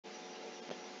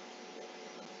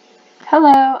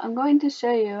Hello, I'm going to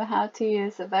show you how to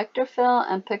use the vector fill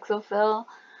and pixel fill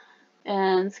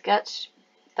in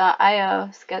Sketch.io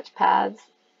Sketchpads.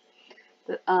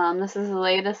 This is the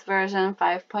latest version,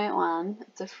 5.1.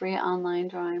 It's a free online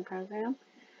drawing program.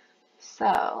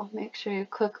 So make sure you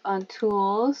click on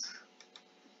Tools,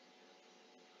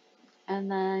 and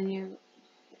then you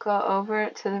go over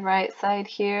to the right side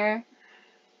here.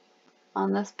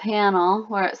 On this panel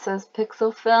where it says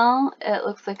pixel fill, it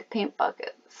looks like a paint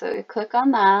bucket. So you click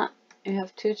on that. You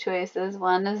have two choices.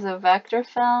 One is the vector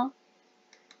fill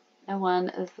and one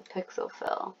is the pixel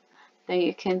fill. Then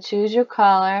you can choose your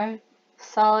color,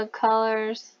 solid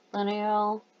colors,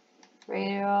 lineal,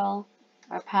 radial,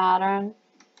 or pattern.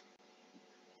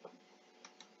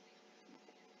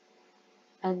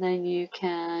 And then you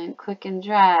can click and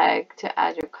drag to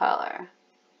add your color.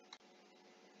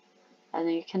 And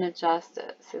then you can adjust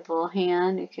it. See the little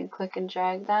hand, you can click and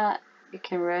drag that. You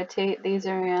can rotate these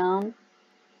around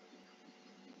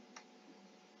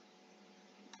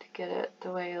to get it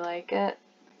the way you like it.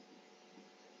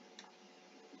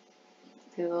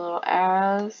 See the little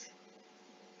arrows?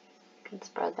 You can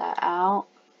spread that out.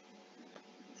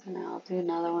 So now I'll do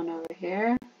another one over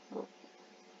here.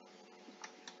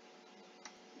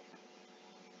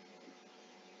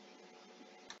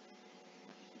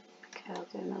 Okay, I'll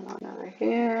do another one over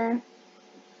here.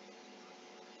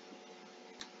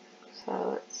 So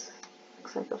it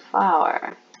looks like a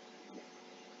flower.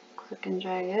 Click and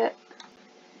drag it.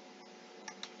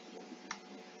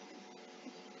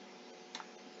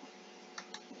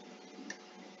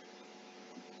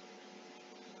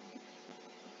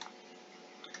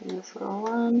 And this little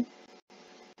one.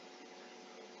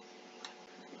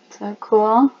 So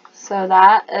cool. So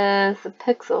that is the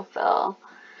pixel fill.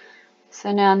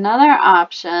 So now another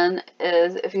option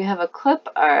is if you have a clip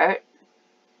art,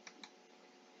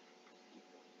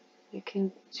 you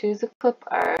can choose a clip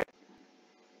art.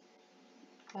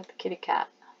 Got the kitty cat.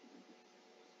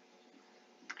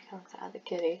 Okay, let's add the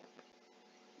kitty.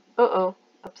 Uh-oh,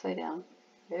 upside down.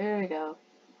 There we go.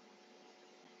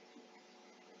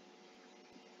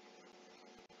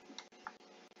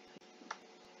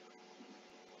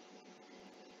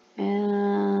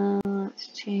 And let's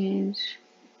change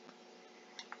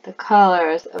the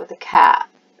colors of the cat.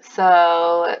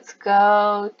 So let's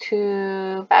go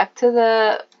back to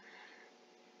the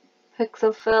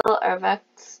pixel fill or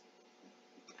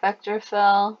vector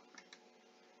fill.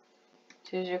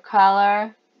 Choose your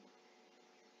color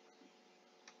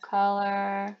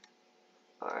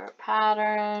or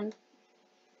pattern.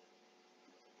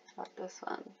 How about this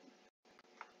one?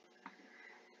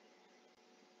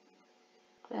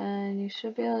 Then you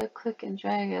should be able to click and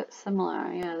drag it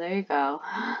similar. Yeah, there you go.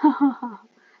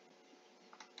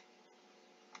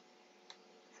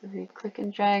 So if you click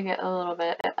and drag it a little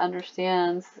bit, it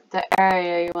understands the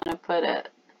area you want to put it.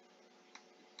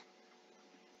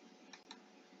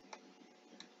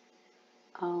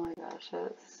 Oh my gosh,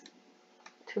 that's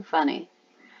too funny.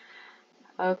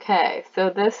 Okay, so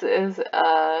this is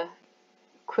a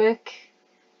quick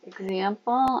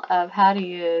example of how to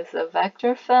use the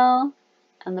vector fill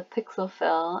and the pixel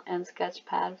fill in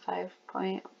Sketchpad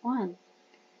 5.1.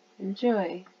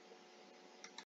 Enjoy!